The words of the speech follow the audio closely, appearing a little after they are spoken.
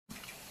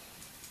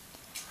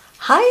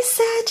Hi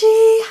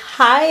Saggy,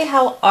 hi,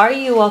 how are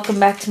you? Welcome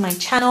back to my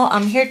channel.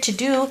 I'm here to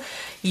do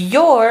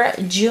your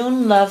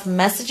June love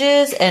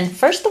messages, and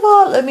first of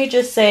all, let me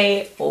just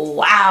say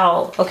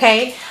wow.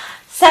 Okay,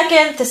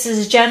 second, this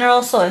is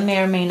general, so it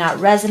may or may not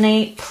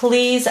resonate.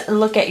 Please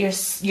look at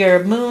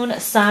your moon,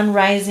 sun,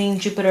 rising,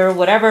 Jupiter,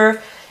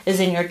 whatever is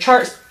in your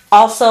chart,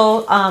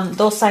 also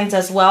those signs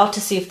as well,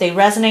 to see if they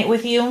resonate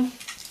with you.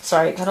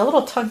 Sorry, got a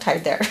little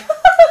tongue-tied there.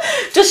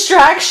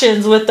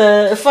 Distractions with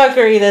the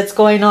fuckery that's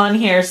going on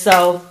here.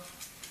 So,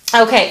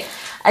 okay,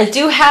 I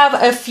do have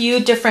a few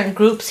different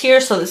groups here.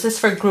 So this is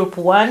for group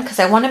 1 because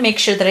I want to make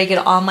sure that I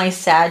get all my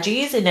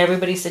Saggies in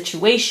everybody's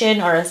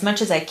situation, or as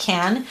much as I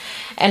can,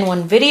 in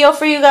one video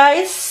for you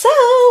guys. So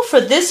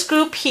for this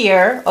group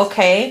here,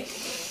 okay,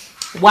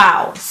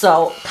 wow.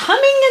 So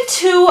coming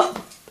into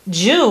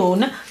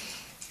June,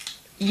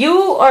 you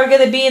are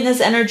going to be in this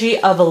energy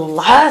of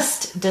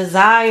lust,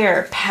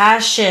 desire,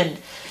 passion.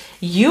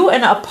 You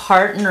and a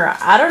partner,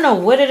 I don't know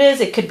what it is.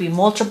 It could be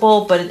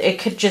multiple, but it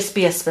could just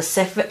be a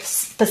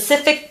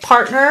specific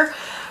partner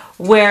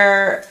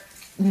where,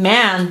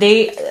 man,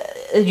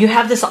 you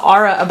have this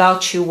aura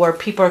about you where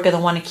people are going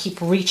to want to keep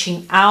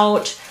reaching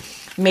out.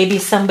 Maybe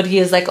somebody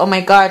is like, oh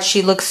my God,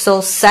 she looks so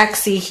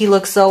sexy. He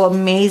looks so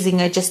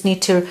amazing. I just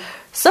need to...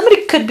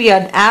 Somebody could be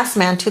an ass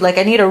man too. Like,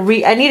 I need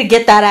to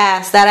get that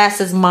ass. That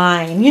ass is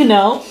mine, you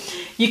know?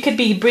 You could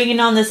be bringing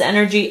on this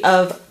energy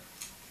of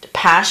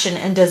passion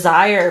and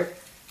desire.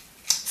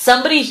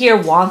 Somebody here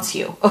wants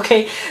you,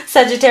 okay?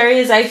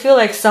 Sagittarius, I feel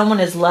like someone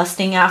is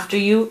lusting after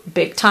you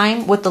big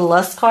time with the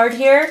lust card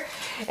here.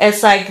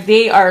 It's like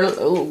they are,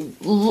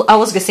 I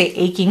was gonna say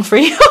aching for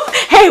you.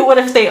 Hey, what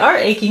if they are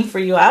aching for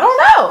you? I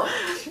don't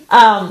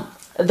know.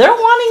 They're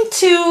wanting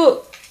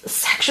to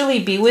sexually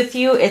be with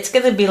you. It's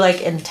gonna be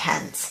like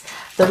intense.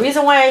 The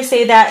reason why I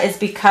say that is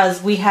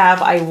because we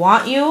have I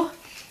want you,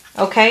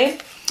 okay?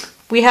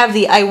 We have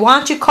the I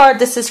want you card.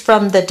 This is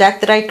from the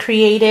deck that I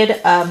created,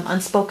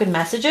 Unspoken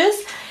Messages.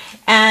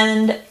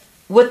 And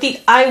with the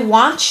I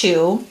want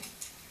you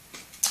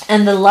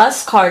and the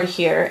lust card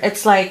here,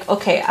 it's like,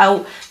 okay,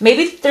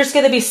 maybe there's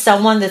going to be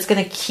someone that's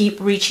going to keep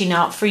reaching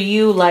out for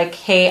you. Like,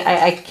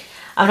 hey,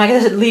 I'm not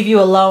going to leave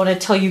you alone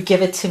until you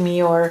give it to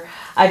me. Or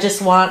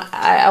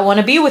I want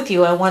to be with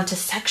you. I want to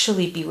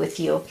sexually be with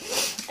you.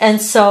 And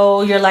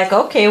so you're like,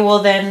 okay, well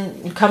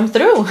then come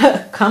through.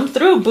 Come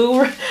through,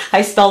 boo.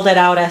 I spelled it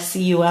out as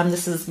C-U-M.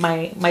 This is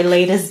my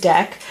latest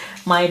deck,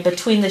 my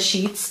Between the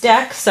Sheets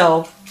deck.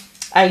 So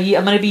I'm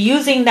going to be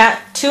using that,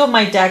 2 of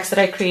my decks that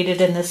I created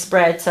in this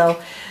spread.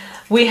 So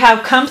we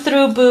have Come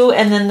Through, Boo,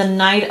 and then the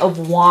Knight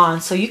of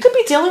Wands. So you could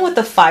be dealing with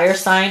the fire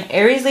sign,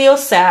 Aries, Leo,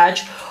 Sag,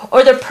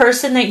 or the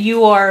person that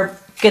you are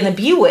going to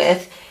be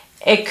with.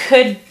 It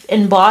could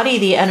embody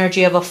the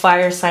energy of a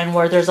fire sign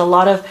where there's a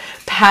lot of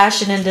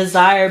passion and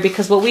desire,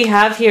 because what we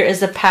have here is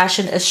the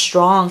passion is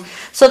strong.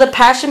 So the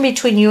passion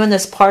between you and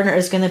this partner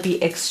is going to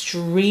be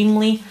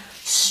extremely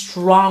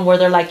strong, where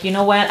they're like, you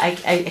know what,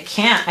 I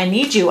can't, I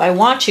need you, I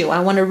want you, I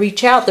want to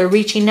reach out, they're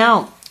reaching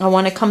out, I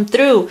want to come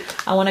through,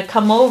 I want to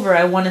come over,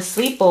 I want to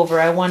sleep over,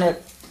 I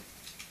was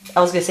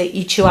going to say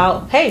eat you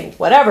out, hey,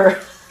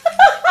 whatever.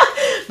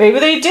 Maybe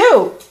they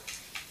do.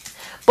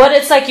 But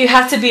it's like you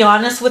have to be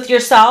honest with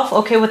yourself,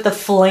 okay, with the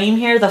flame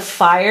here, the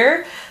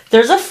fire.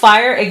 There's a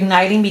fire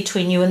igniting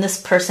between you and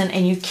this person,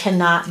 and you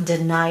cannot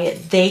deny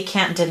it. They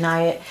can't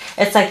deny it.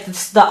 It's like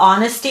the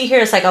honesty here.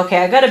 It's like,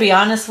 okay, I got to be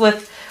honest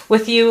with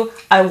you.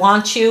 I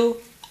want you.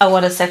 I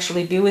want to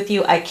sexually be with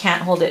you. I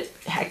can't hold it.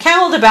 I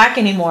can't hold it back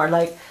anymore.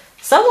 Like,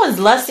 someone's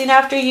lusting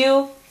after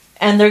you,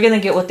 and they're going to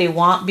get what they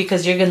want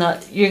because you're going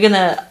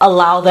to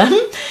allow them.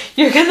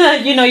 You're going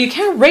to, you know, you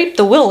can't rape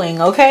the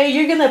willing, okay?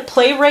 You're going to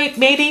play rape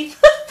maybe.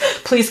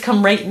 Please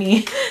come rape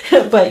me.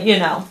 But, you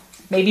know,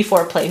 maybe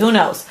foreplay, who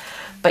knows?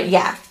 But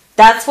yeah,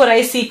 that's what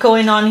I see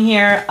going on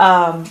here.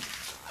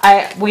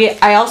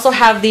 I also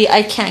have the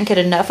I can't get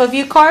enough of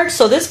you card.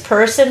 So this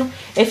person,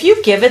 if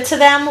you give it to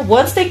them,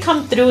 once they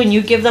come through and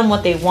you give them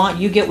what they want,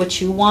 you get what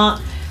you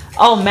want.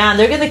 Oh man,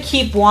 they're going to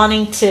keep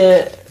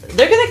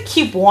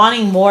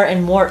wanting more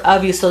and more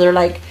of you. So they're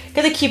like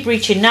going to keep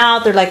reaching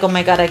out. They're like, oh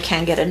my God, I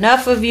can't get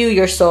enough of you.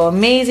 You're so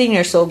amazing.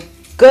 You're so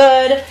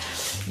good.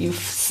 You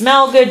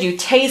smell good. You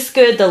taste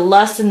good. The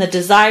lust and the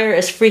desire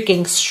is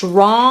freaking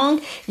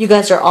strong. You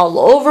guys are all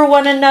over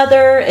one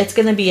another. It's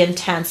going to be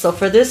intense. So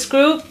for this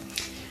group,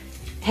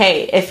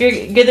 hey, if you're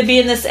going to be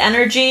in this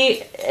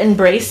energy,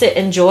 embrace it,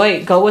 enjoy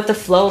it, go with the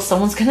flow.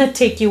 Someone's going to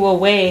take you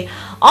away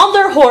on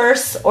their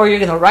horse, or you're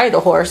going to ride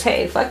the horse.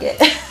 Hey, fuck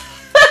it.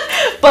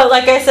 But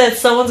like I said,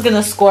 someone's going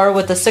to score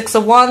with the 6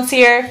 of Wands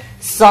here.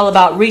 It's all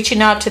about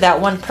reaching out to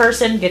that one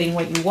person, getting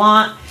what you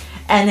want.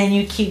 And then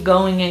you keep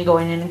going and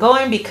going and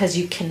going because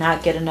you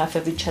cannot get enough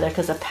of each other,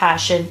 because the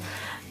passion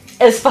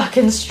is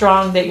fucking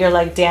strong that you're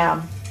like,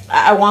 damn,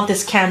 I want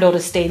this candle to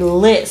stay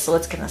lit, so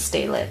it's going to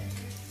stay lit.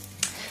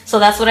 So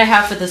that's what I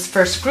have for this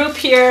first group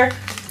here.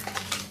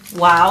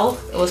 Wow,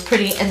 it was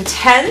pretty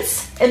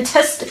intense.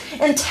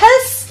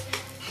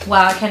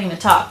 Wow, I can't even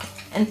talk.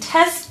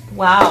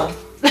 Wow.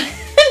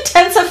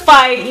 Intensifying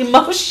unified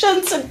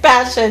emotions and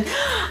passion.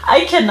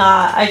 I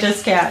cannot. I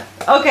just can't.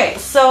 Okay,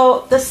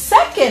 so the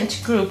second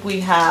group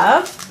we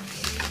have.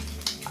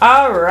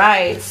 All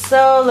right,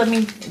 so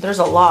there's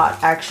a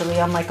lot actually.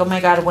 I'm like, oh my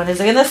God, when is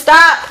it gonna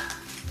stop?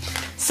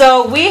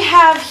 So we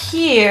have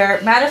here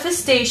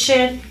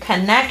manifestation,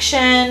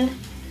 connection,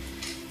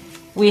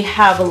 we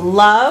have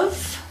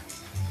love,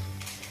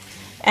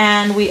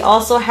 and we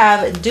also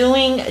have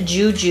doing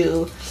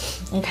juju.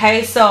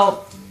 Okay,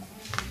 so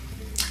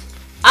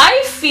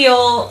I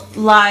feel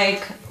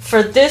like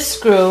for this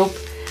group,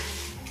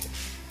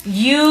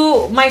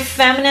 my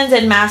feminines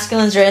and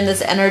masculines are in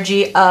this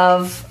energy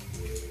of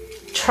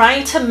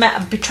trying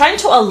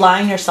to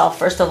align yourself.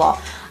 First of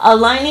all,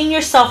 aligning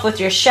yourself with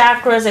your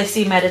chakras. I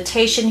see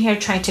meditation here,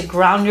 trying to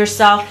ground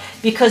yourself,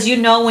 because you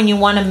know when you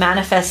want to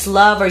manifest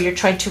love, or you're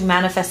trying to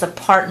manifest a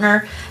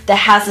partner that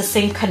has the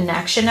same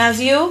connection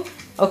as you,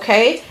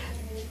 okay,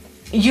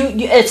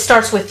 it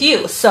starts with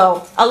you.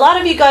 So a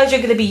lot of you guys are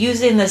going to be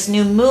using this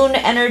new moon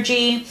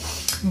energy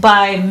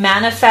by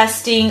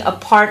manifesting a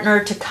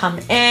partner to come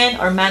in,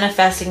 or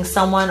manifesting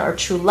someone or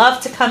true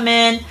love to come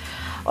in,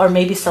 or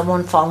maybe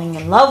someone falling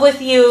in love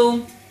with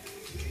you.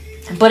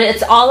 But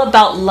it's all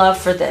about love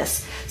for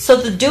this. So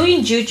the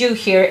doing juju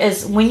here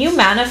is when you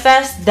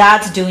manifest,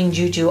 that's doing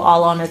juju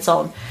all on its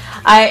own.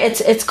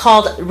 It's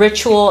called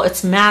ritual,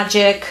 it's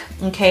magic,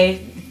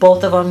 okay?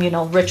 Both of them, you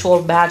know,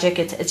 ritual, magic,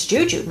 it's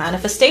juju,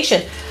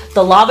 manifestation.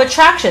 The law of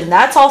attraction,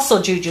 that's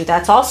also juju,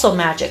 that's also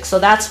magic. So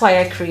that's why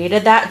I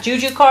created that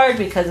juju card,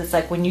 because it's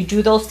like when you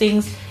do those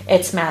things,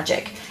 it's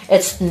magic.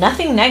 It's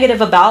nothing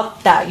negative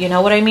about that, you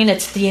know what I mean?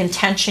 It's the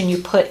intention you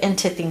put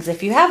into things.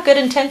 If you have good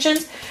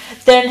intentions,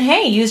 then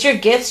hey, use your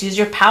gifts, use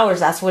your powers.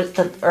 That's what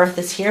the earth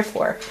is here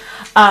for.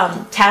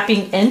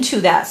 Tapping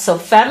into that. So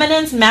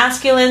feminines,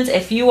 masculines,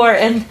 if you are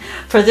in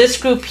for this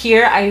group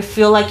here, I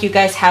feel like you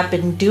guys have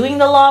been doing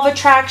the law of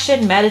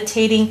attraction,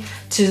 meditating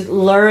to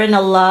lure in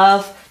a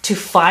love, to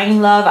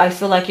find love. I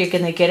feel like you're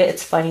going to get it.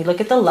 It's funny. Look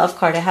at the love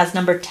card. It has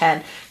number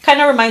 10.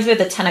 Kind of reminds me of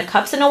the 10 of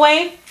Cups in a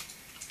way.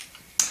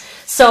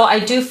 So I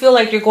do feel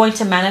like you're going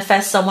to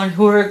manifest someone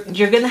who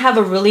you're going to have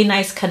a really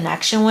nice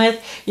connection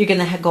with. You're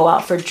going to go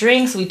out for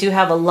drinks. We do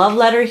have a love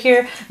letter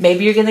here.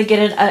 Maybe you're going to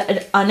get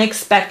an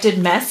unexpected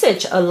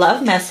message, a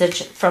love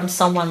message from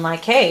someone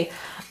like, hey,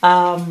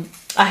 I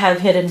have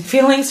hidden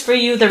feelings for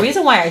you. The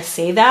reason why I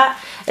say that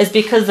is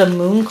because the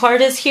moon card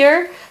is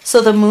here.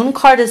 So the moon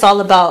card is all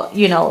about,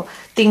 you know,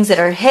 things that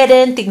are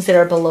hidden, things that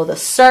are below the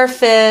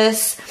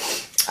surface.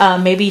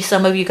 Maybe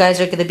some of you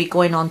guys are going to be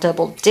going on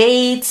double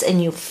dates,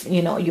 and you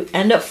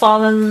end up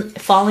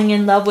falling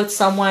in love with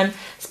someone,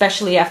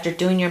 especially after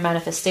doing your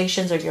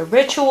manifestations or your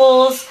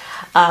rituals,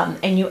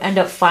 and you end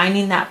up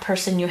finding that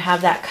person you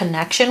have that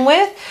connection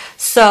with.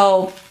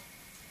 So,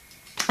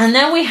 and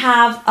then we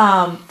have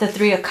the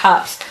 3 of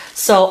Cups.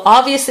 So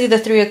obviously the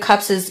 3 of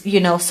Cups is,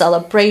 you know,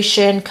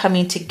 celebration,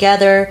 coming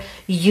together,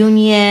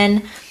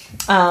 union.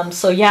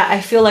 So yeah, I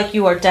feel like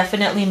you are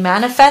definitely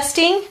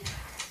manifesting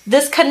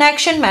this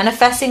connection,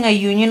 manifesting a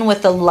union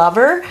with a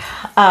lover,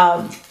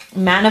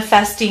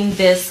 manifesting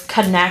this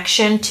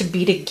connection to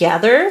be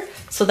together.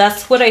 So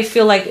that's what I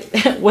feel like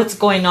what's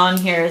going on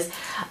here is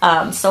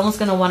someone's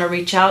going to want to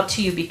reach out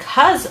to you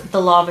because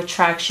the law of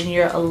attraction,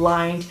 you're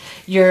aligned,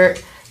 you're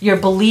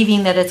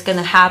believing that it's going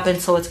to happen,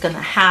 so it's going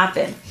to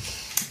happen.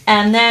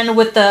 And then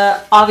with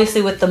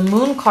obviously with the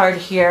moon card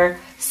here,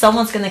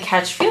 someone's going to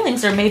catch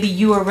feelings, or maybe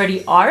you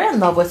already are in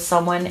love with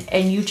someone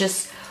and you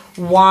just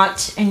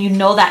want, and you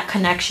know that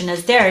connection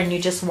is there, and you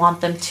just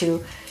want them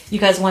to, you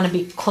guys want to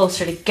be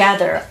closer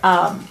together,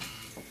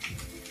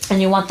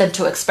 and you want them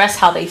to express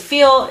how they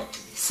feel,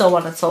 so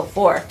on and so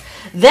forth.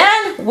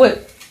 Then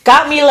what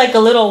got me like a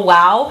little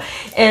wow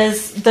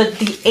is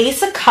the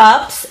Ace of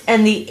Cups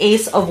and the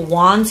Ace of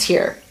Wands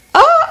here.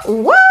 Oh,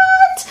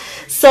 what?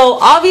 So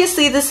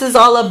obviously this is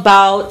all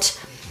about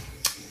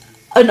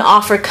an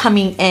offer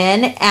coming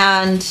in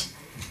and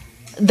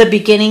the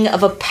beginning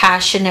of a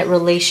passionate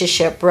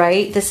relationship,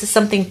 right? This is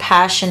something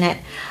passionate.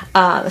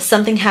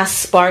 Something has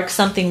sparked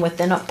something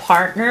within a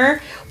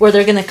partner where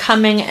they're going to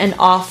come in and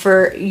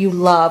offer you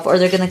love, or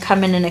they're going to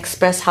come in and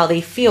express how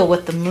they feel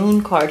with the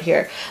moon card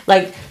here.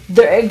 Like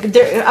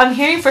I'm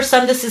hearing for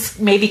some, this is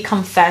maybe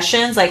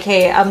confessions, like,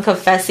 hey, I'm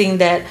confessing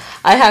that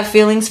I have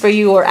feelings for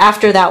you, or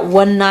after that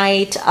one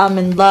night I'm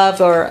in love,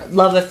 or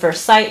love at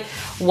first sight.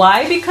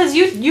 Why? Because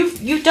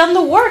you've done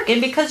the work, and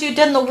because you've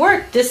done the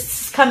work,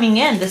 this is coming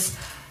in, this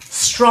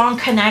strong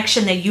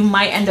connection that you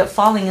might end up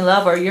falling in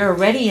love, or you're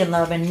already in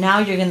love, and now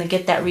you're going to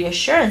get that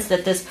reassurance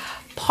that this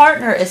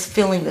partner is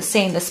feeling the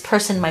same. This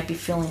person might be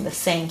feeling the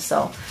same.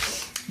 So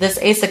this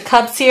Ace of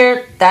Cups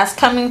here, that's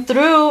coming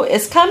through.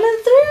 It's coming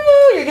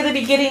through. You're going to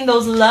be getting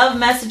those love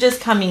messages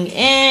coming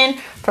in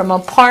from a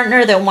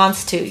partner that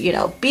wants to, you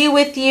know, be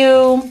with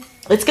you.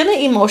 It's going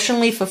to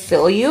emotionally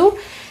fulfill you.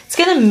 It's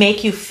going to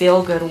make you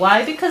feel good.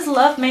 Why? Because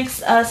love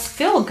makes us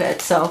feel good.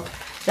 So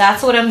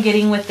that's what I'm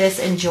getting with this.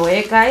 Enjoy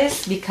it,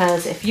 guys,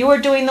 because if you are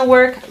doing the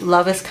work,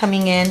 love is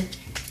coming in.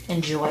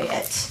 Enjoy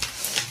it.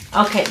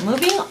 Okay,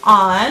 moving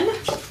on.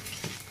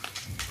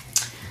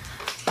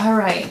 All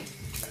right.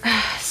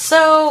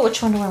 So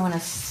which one do I want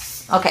to...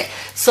 Okay,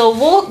 so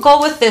we'll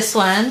go with this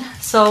one.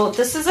 So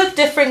this is a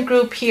different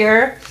group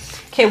here.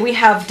 Okay, we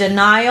have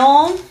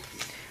denial.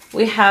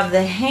 We have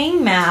the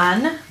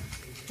hangman.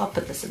 I'll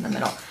put this in the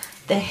middle.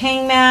 The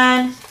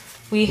hangman.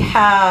 We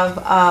have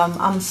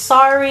I'm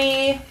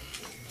sorry.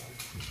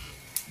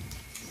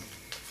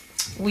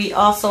 We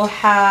also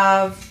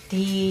have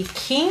the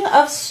King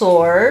of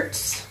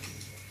Swords.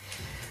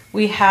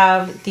 We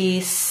have the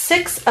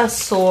Six of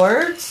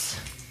Swords.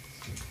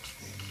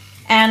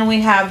 And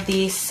we have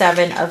the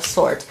Seven of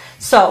Swords.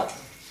 So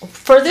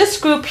for this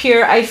group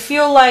here, I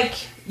feel like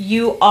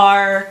you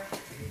could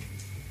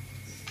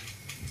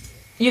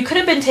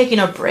have been taking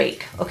a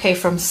break, okay,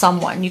 from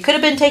someone. You could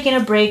have been taking a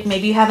break.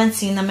 Maybe you haven't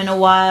seen them in a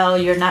while.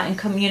 You're not in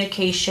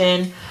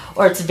communication,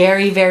 or it's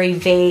very, very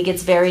vague.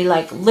 It's very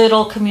like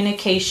little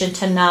communication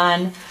to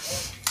none.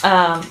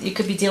 You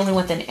could be dealing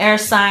with an air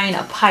sign,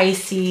 a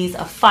Pisces,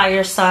 a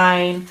fire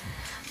sign,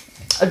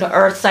 an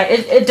earth sign.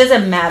 It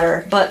doesn't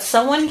matter. But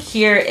someone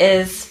here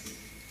is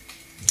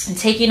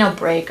taking a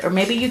break, or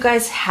maybe you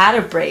guys had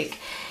a break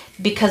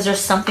because there's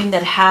something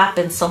that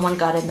happened. Someone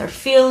got in their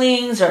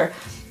feelings, or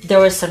there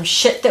was some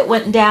shit that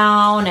went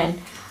down, and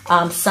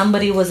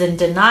somebody was in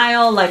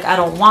denial, like, I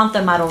don't want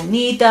them, I don't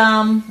need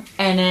them.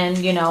 And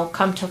then, you know,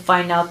 come to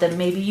find out that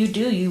maybe you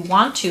do, you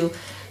want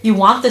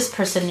this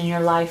person in your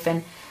life.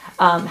 And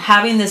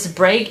having this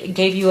break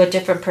gave you a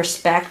different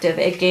perspective.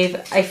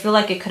 I feel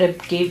like it could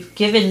have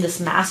given this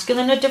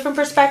masculine a different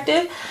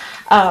perspective,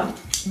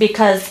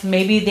 because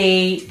maybe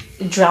they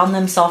drowned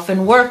themselves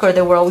in work, or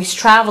they were always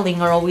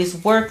traveling or always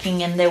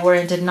working, and they were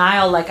in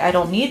denial, like, I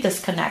don't need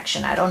this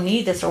connection, I don't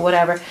need this, or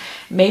whatever.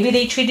 Maybe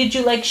they treated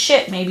you like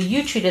shit. Maybe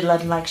you treated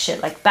them like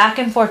shit, like back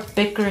and forth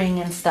bickering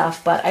and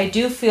stuff. But I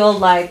do feel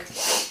like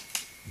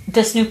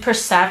this new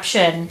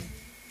perception,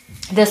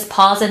 this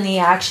pause in the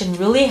action,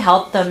 really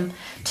helped them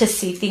to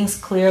see things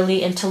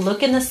clearly, and to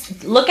look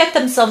at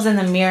themselves in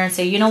the mirror and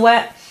say, you know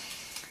what,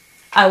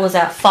 I was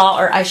at fault,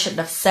 or I shouldn't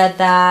have said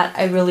that.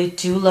 I really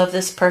do love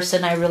this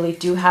person. I really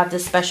do have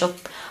this special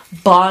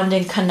bond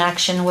and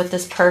connection with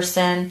this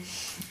person,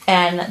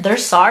 and they're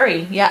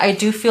sorry. Yeah, I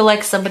do feel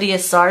like somebody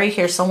is sorry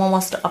here. Someone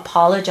wants to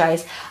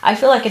apologize. I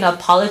feel like an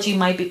apology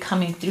might be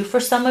coming through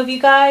for some of you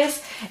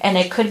guys, and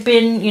it could have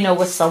been, you know,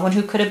 with someone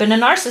who could have been a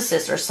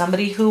narcissist, or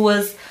somebody who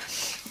was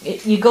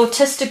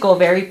egotistical,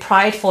 very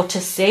prideful,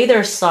 to say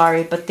they're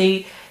sorry, but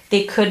they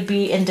could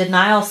be in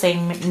denial,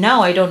 saying,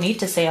 no, I don't need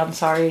to say I'm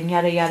sorry, and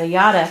yada, yada,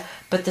 yada.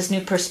 But this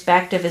new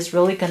perspective is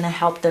really going to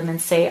help them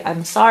and say,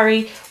 I'm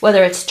sorry,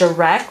 whether it's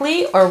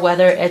directly or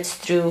whether it's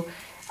through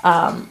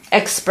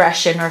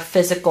expression or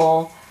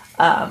physical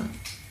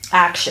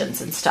actions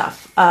and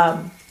stuff.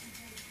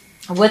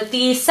 With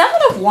the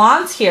Seven of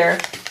Wands here,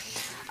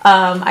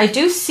 I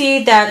do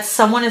see that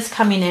someone is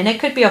coming in. It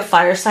could be a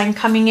fire sign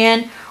coming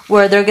in,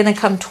 where they're going to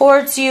come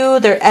towards you.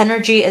 Their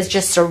energy is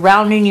just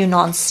surrounding you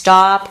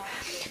nonstop.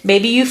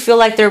 Maybe you feel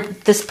like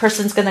this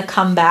person's going to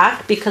come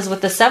back, because with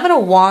the Seven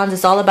of Wands,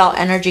 it's all about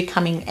energy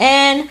coming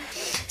in.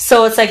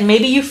 So it's like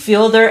maybe you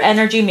feel their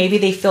energy. Maybe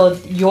they feel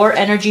your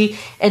energy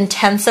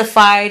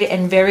intensified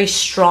and very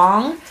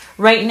strong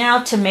right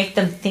now to make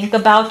them think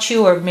about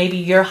you, or maybe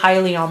you're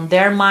highly on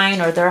their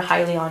mind, or they're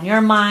highly on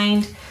your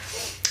mind,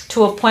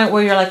 to a point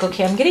where you're like,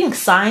 okay, I'm getting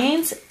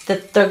signs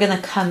that they're going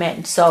to come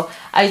in. So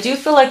I do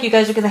feel like you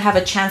guys are going to have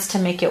a chance to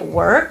make it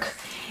work.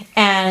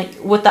 And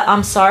with the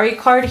I'm sorry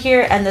card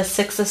here and the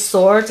Six of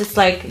Swords, it's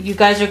like you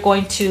guys are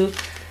going to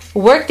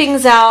work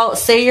things out,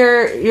 say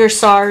your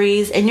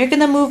sorries, and you're going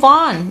to move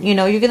on. You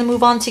know, you're going to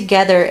move on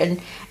together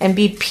and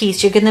be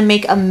peace. You're going to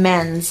make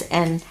amends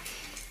and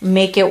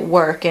make it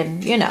work,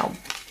 and, you know,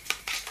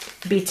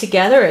 be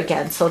together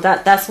again. So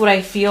that's what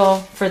I feel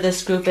for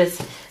this group is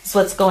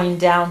what's going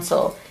down.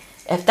 So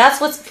if that's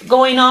what's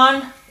going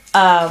on,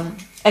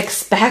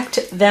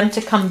 expect them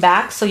to come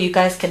back so you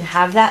guys can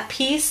have that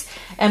peace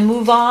and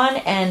move on,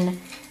 and,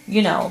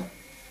 you know,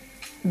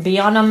 be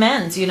on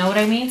amends. You know what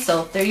I mean?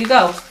 So there you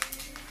go.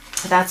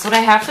 That's what I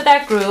have for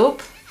that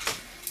group.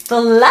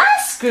 The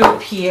last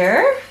group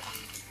here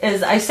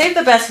is, I saved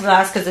the best for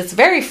last because it's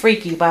very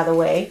freaky, by the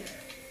way.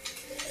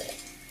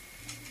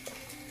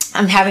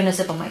 I'm having a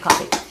sip of my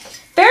coffee.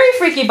 Very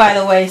freaky, by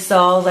the way. So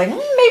I was like,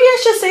 maybe I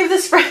should save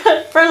this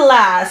for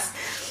last.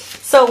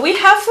 So we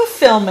have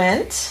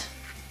fulfillment.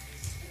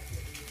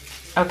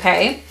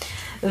 Okay.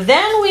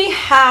 Then we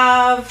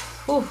have,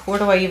 where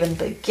do I even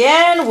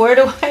begin? Where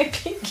do I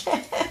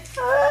begin?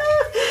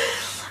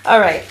 All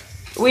right.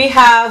 We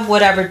have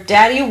whatever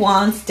daddy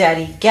wants,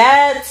 daddy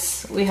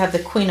gets. We have the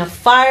Queen of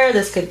Fire.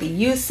 This could be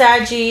you,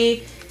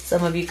 Saggy.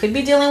 Some of you could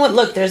be dealing with,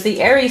 look, there's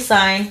the Aries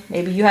sign.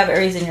 Maybe you have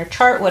Aries in your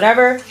chart,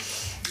 whatever.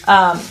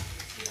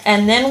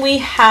 And then we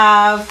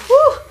have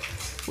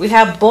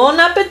Bon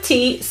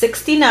Appetit,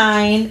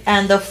 69,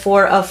 and the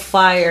Four of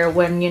Fire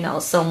when, you know,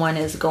 someone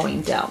is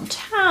going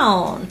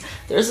downtown.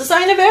 There's a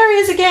sign of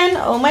Aries again.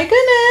 Oh my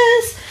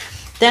goodness.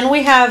 Then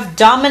we have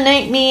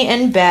Dominate Me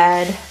in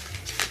Bed.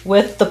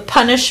 with the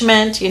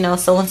punishment, you know,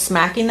 someone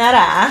smacking that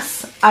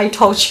ass. I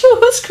told you it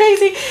was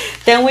crazy.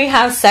 Then we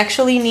have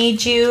sexually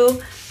need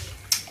you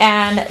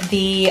and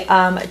the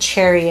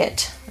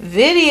chariot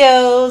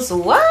videos.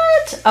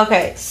 What?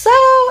 Okay, so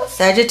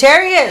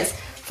Sagittarius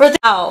for the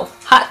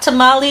hot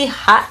tamale,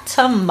 hot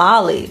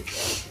tamale.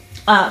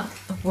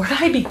 Where do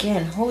I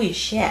begin? Holy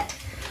shit.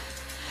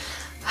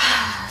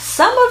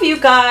 Some of you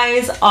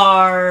guys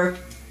are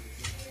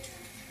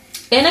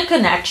in a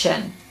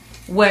connection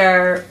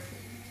where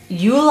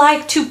you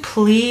like to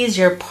please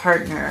your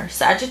partner.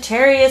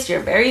 Sagittarius, you're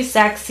very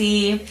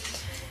sexy.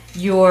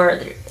 You're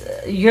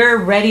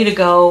ready to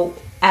go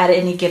at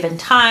any given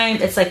time.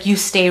 It's like you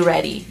stay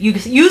ready.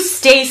 You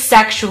stay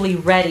sexually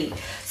ready.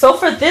 So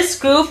for this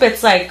group,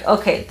 it's like,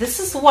 okay, this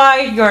is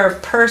why your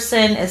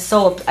person is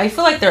so, I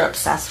feel like they're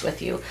obsessed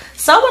with you.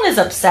 Someone is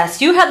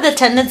obsessed. You have the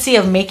tendency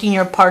of making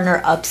your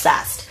partner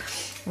obsessed.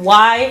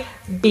 Why?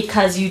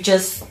 Because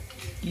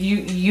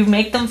you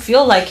make them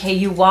feel like, hey,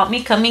 you want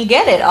me, come and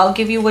get it. I'll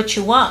give you what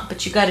you want,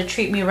 but you got to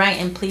treat me right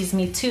and please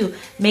me too.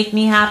 Make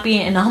me happy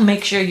and I'll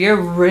make sure you're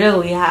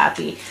really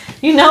happy.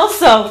 You know,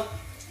 so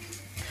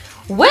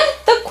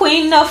with the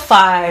Queen of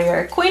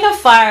Fire,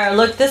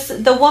 look,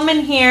 the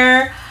woman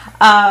here,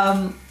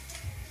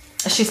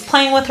 she's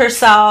playing with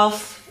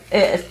herself.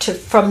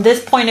 From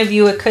this point of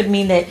view, it could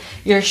mean that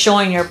you're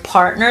showing your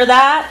partner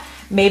that.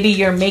 Maybe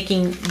you're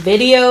making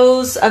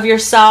videos of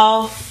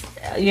yourself,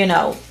 you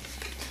know,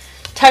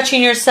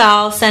 touching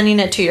yourself, sending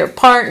it to your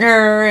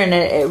partner, and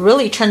it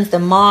really turns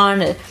them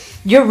on.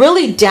 You're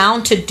really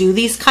down to do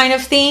these kind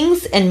of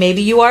things, and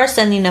maybe you are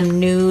sending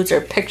them nudes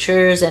or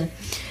pictures, and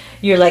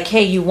you're like,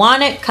 hey, you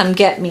want it? Come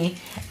get me.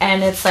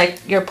 And it's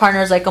like your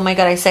partner's like, oh my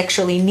God, I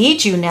sexually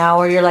need you now.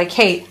 Or you're like,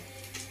 hey,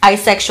 I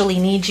sexually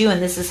need you,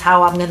 and this is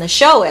how I'm going to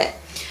show it.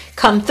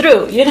 Come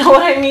through. You know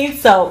what I mean?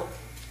 So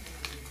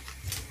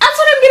that's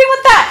what I'm getting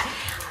with that.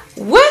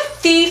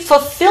 With the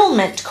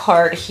fulfillment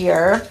card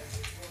here,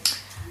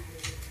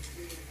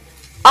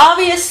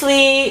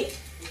 obviously,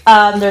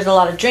 there's a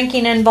lot of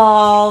drinking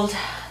involved.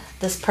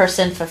 This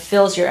person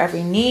fulfills your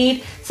every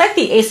need. It's like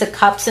the Ace of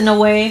Cups in a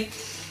way,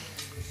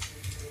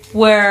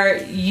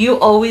 where you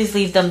always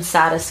leave them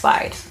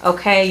satisfied.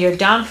 Okay, you're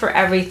down for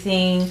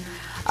everything.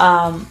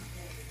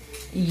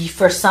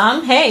 For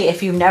some, hey,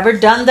 if you've never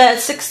done that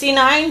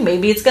 69,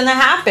 maybe it's gonna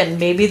happen.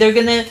 Maybe they're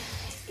gonna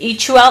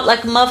eat you out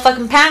like a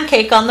motherfucking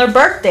pancake on their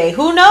birthday.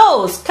 Who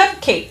knows?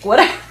 Cupcake,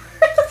 whatever.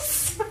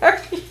 Sorry.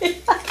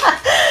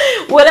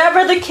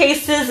 Whatever the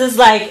case is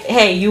like,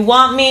 hey, you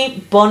want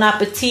me? Bon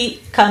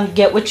appetit. Come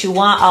get what you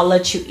want. I'll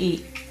let you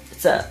eat.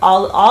 It's a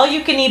all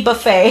you can eat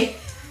buffet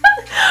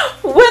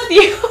with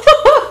you.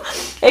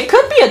 It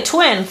could be a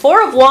twin.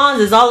 Four of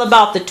Wands is all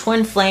about the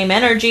twin flame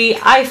energy.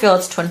 I feel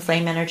it's twin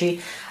flame energy.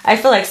 I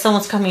feel like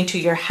someone's coming to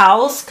your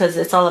house because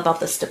it's all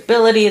about the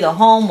stability, the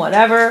home,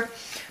 whatever.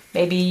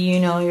 Maybe, you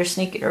know, you're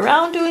sneaking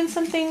around doing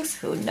some things.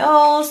 Who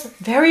knows?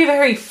 Very,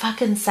 very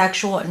fucking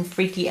sexual and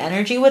freaky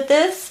energy with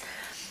this.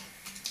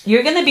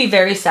 You're going to be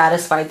very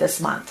satisfied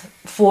this month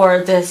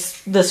for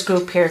this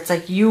group here. It's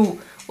like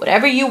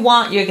whatever you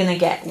want, you're going to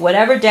get.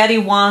 Whatever daddy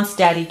wants,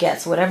 daddy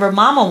gets. Whatever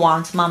mama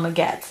wants, mama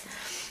gets.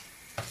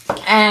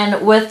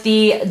 And with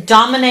the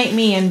dominate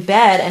me in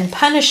bed and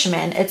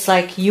punishment, it's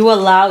like you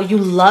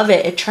love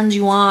it. It turns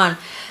you on.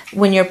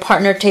 When your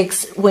partner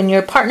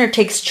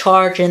takes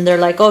charge and they're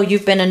like, oh,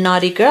 you've been a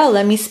naughty girl,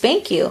 let me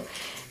spank you.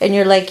 And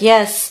you're like,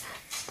 yes,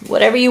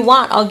 whatever you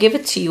want, I'll give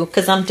it to you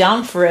because I'm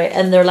down for it.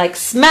 And they're like,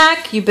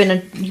 smack, you've been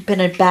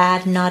a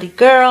bad, naughty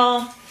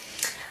girl.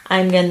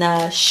 I'm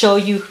gonna show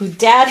you who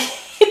daddy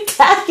is.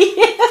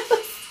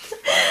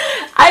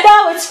 I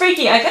know, it's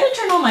freaky. I gotta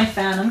turn on my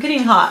fan. I'm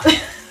getting hot.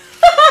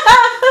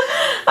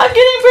 I'm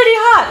getting pretty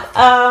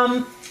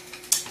hot.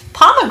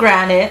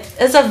 Pomegranate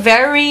is a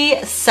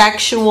very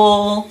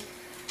sexual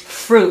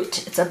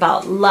fruit. It's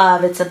about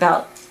love. It's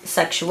about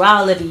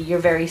sexuality. You're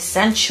very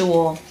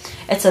sensual.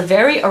 It's a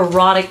very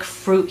erotic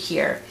fruit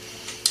here.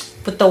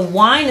 But the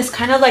wine is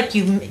kind of like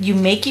you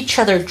make each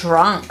other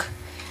drunk.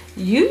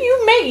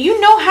 You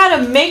know how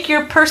to make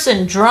your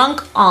person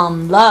drunk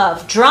on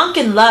love. Drunk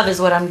in love is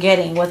what I'm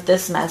getting with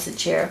this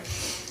message here.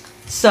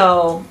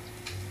 So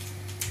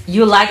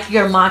you like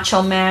your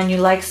macho man. You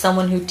like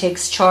someone who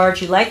takes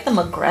charge. You like them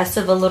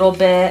aggressive a little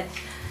bit.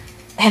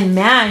 And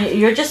man,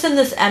 you're just in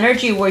this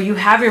energy where you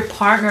have your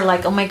partner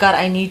like, oh my God,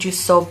 I need you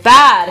so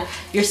bad.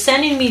 You're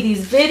sending me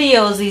these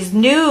videos, these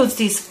nudes,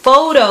 these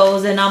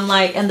photos. And I'm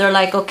like, and they're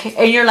like, okay.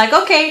 And you're like,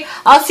 okay,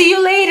 I'll see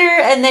you later.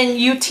 And then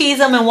you tease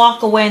them and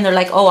walk away. And they're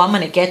like, oh, I'm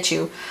going to get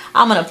you.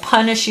 I'm going to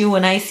punish you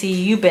when I see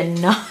you. You've been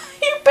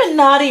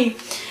naughty.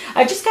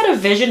 I just got a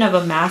vision of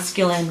a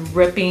masculine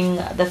ripping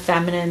the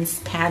feminine's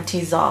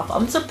panties off.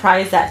 I'm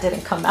surprised that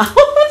didn't come out.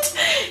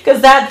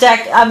 Because that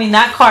deck, I mean,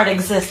 that card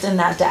exists in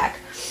that deck.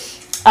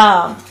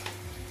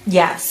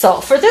 Yeah, so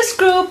for this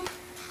group,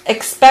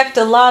 expect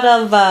a lot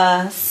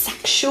of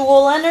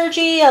sexual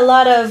energy, a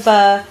lot of,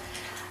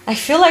 I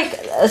feel like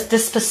if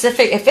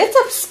it's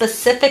a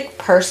specific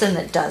person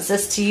that does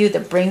this to you,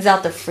 that brings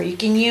out the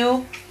freak in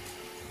you,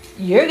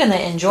 you're going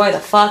to enjoy the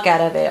fuck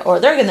out of it, or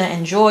they're going to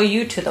enjoy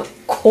you to the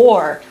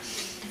core.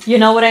 You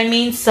know what I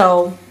mean?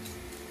 So,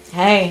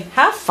 hey,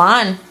 have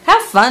fun.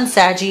 Have fun,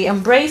 Saggy.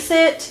 Embrace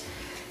it.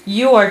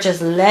 You are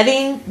just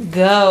letting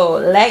go.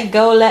 Let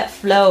go, let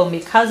flow. And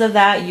because of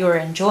that, you're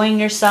enjoying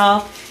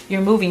yourself.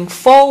 You're moving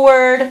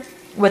forward.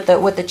 With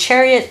the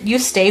Chariot, you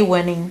stay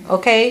winning,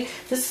 okay?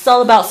 This is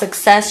all about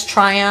success,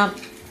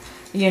 triumph.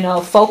 You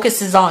know,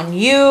 focus is on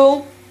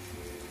you.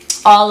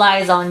 All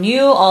eyes on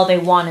you. All they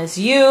want is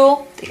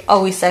you. They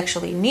always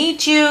sexually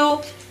need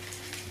you.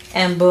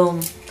 And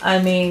boom.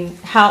 I mean,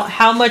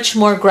 how much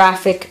more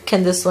graphic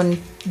can this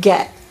one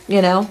get?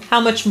 You know, how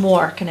much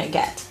more can it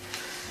get?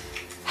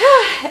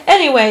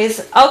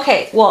 Anyways,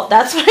 okay, well,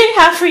 that's what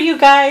I have for you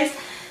guys.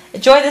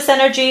 Enjoy this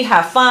energy,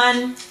 have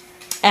fun,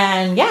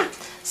 and yeah.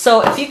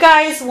 So if you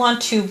guys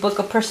want to book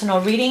a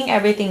personal reading,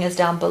 everything is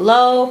down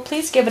below.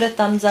 Please give it a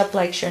thumbs up,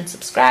 like, share, and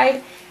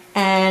subscribe.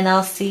 And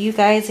I'll see you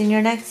guys in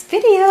your next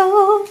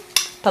video.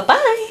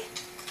 Bye-bye.